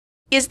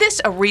Is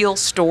this a real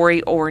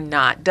story or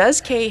not?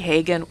 Does Kay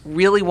Hagan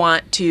really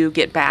want to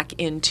get back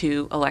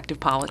into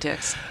elective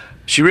politics?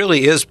 She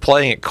really is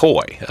playing it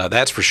coy,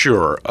 that's for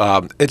sure.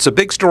 It's a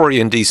big story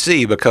in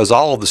D.C. because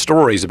all of the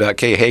stories about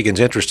Kay Hagan's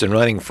interest in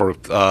running for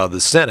the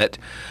Senate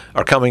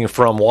are coming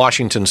from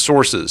Washington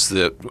sources.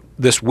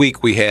 This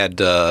week we had,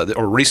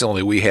 or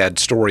recently we had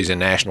stories in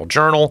National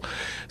Journal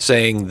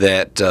saying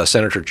that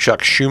Senator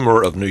Chuck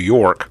Schumer of New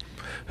York,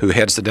 who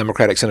heads the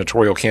Democratic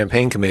Senatorial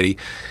Campaign Committee,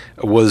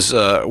 was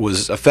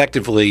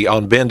effectively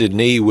on bended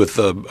knee with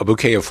a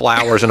bouquet of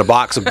flowers and a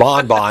box of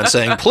bonbons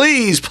saying,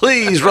 please,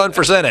 please run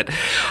for Senate.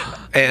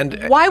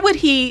 And why would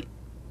he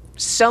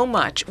so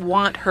much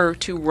want her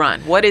to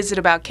run? What is it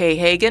about Kay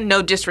Hagan?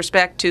 No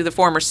disrespect to the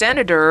former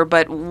senator,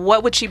 but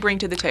what would she bring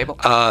to the table?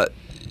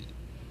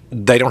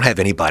 They don't have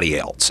anybody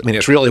else. I mean,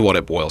 it's really what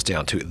it boils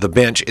down to. The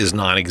bench is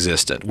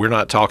non-existent. We're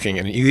not talking,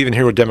 and you even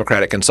hear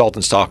Democratic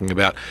consultants talking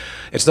about,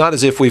 it's not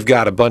as if we've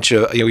got a bunch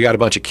of, we got a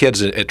bunch of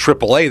kids at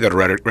AAA that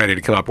are ready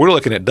to come up. We're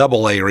looking at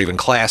AA or even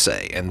Class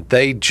A, and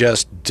they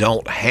just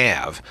don't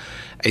have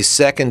a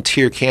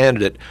second-tier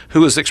candidate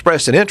who has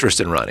expressed an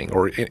interest in running,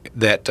 or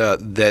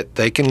that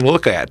they can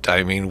look at.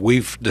 I mean,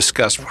 we've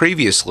discussed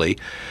previously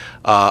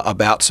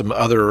about some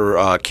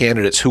other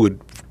candidates who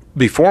would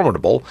be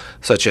formidable,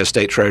 such as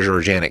State Treasurer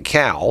Janet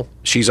Cowell.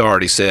 She's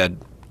already said,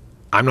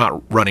 I'm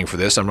not running for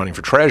this, I'm running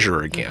for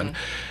treasurer again.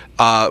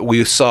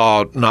 We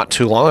saw not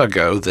too long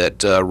ago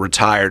that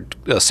retired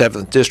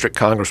 7th District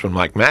Congressman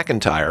Mike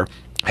McIntyre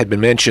had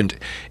been mentioned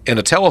in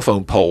a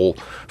telephone poll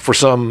for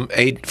some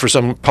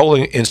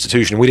polling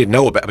institution we didn't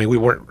know about. I mean,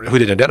 who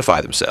didn't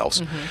identify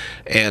themselves.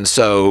 And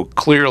so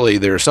clearly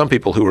there are some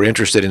people who are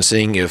interested in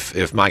seeing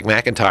if Mike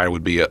McIntyre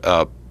would be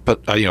a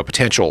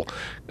potential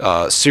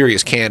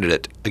serious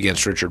candidate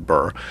against Richard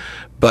Burr.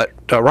 But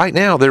right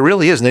now, there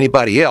really isn't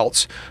anybody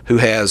else who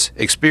has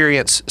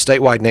experience,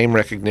 statewide name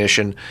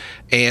recognition,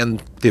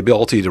 and the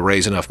ability to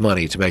raise enough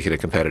money to make it a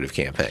competitive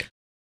campaign.